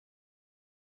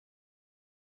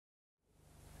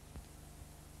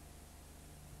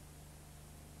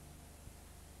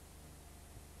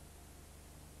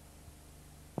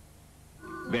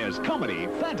There's comedy,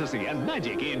 fantasy and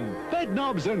magic in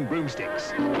Bedknobs and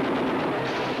Broomsticks.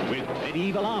 With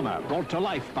medieval armour brought to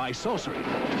life by sorcery.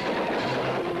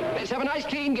 Let's have a nice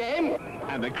clean game.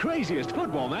 And the craziest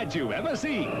football match you've ever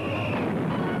seen.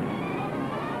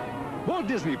 Walt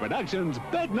Disney Productions,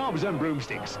 Bedknobs and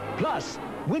Broomsticks. Plus,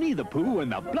 Winnie the Pooh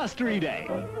and the Blustery Day.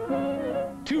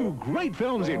 2 great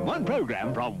films in one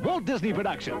programme from Walt Disney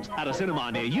Productions at a cinema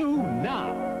near you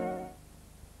now.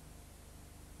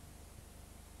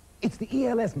 It's the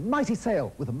ELS Mighty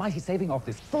Sale with a mighty saving off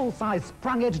this full-size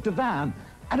sprung-edge divan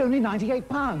at only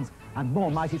 £98. And more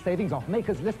mighty savings off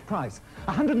Maker's List price.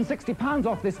 £160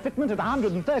 off this fitment at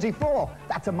 £134.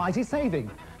 That's a mighty saving.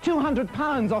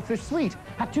 £200 off this suite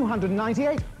at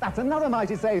 £298. That's another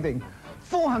mighty saving.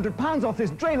 £400 off this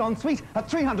Draylon suite at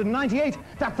 £398.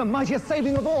 That's the mightiest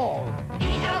saving of all.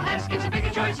 ELS gives a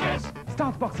bigger choice, yes.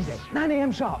 Starts Boxing Day, 9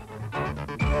 AM sharp.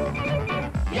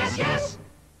 Yes, yes.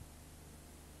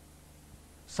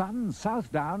 Sun,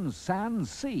 South Downs, Sands,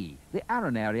 Sea. The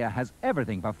Arran area has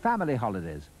everything for family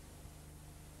holidays.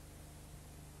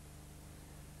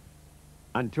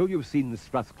 Until you've seen the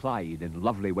Strathclyde in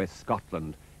lovely West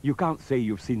Scotland, you can't say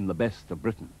you've seen the best of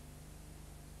Britain.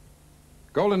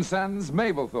 Golden Sands,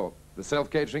 Mablethorpe, the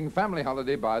self-catering family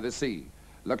holiday by the sea.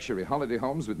 Luxury holiday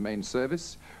homes with main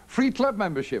service. Free club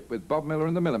membership with Bob Miller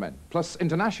and the Millermen, plus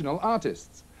international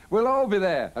artists. We'll all be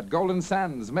there at Golden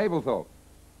Sands, Mablethorpe.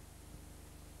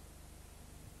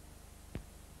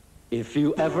 If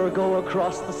you ever go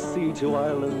across the sea to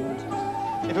Ireland.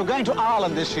 If you're going to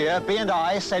Ireland this year,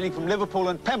 B&I, sailing from Liverpool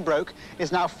and Pembroke,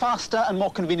 is now faster and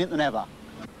more convenient than ever.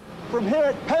 From here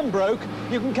at Pembroke,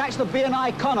 you can catch the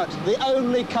B&I Connaught, the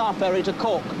only car ferry to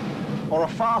Cork, or a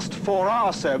fast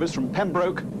 4-hour service from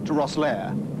Pembroke to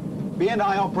Rosslare.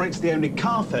 B&I operates the only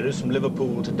car ferries from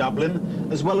Liverpool to Dublin,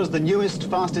 as well as the newest,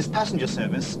 fastest passenger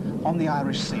service on the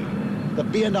Irish Sea, the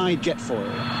B&I Jetfoil.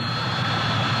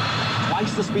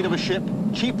 Twice the speed of a ship,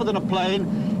 cheaper than a plane.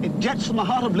 It jets from the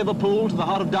heart of Liverpool to the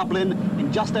heart of Dublin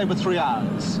in just over 3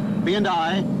 hours.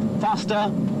 B&I,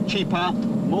 faster, cheaper,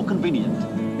 more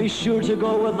convenient. Be sure to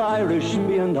go with Irish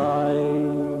B&I.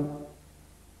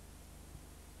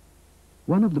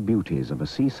 One of the beauties of a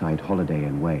seaside holiday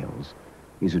in Wales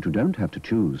is that you don't have to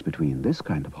choose between this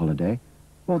kind of holiday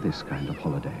or this kind of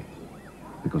holiday.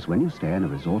 Because when you stay in a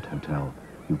resort hotel,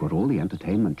 you've got all the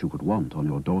entertainment you could want on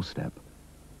your doorstep.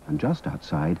 And just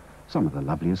outside, some of the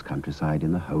loveliest countryside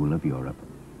in the whole of Europe.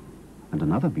 And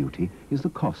another beauty is the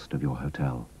cost of your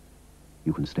hotel.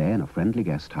 You can stay in a friendly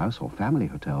guest house or family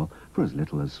hotel for as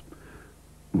little as,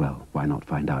 well, why not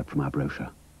find out from our brochure?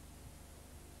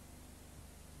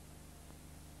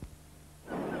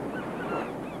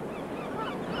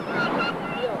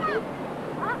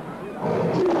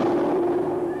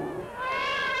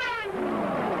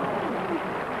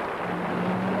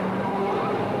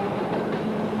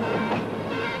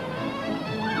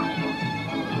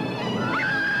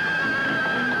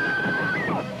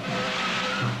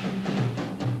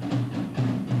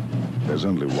 There's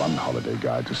only one holiday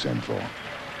guide to send for,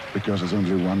 because there's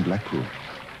only one Blackpool.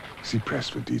 See press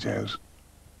for details.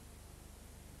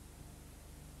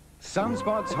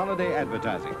 Sunspot's holiday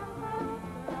advertising.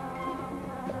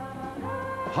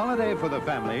 Holiday for the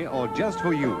family or just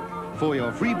for you. For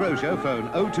your free brochure,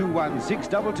 phone 021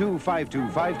 622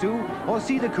 5252 or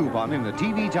see the coupon in the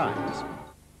TV Times.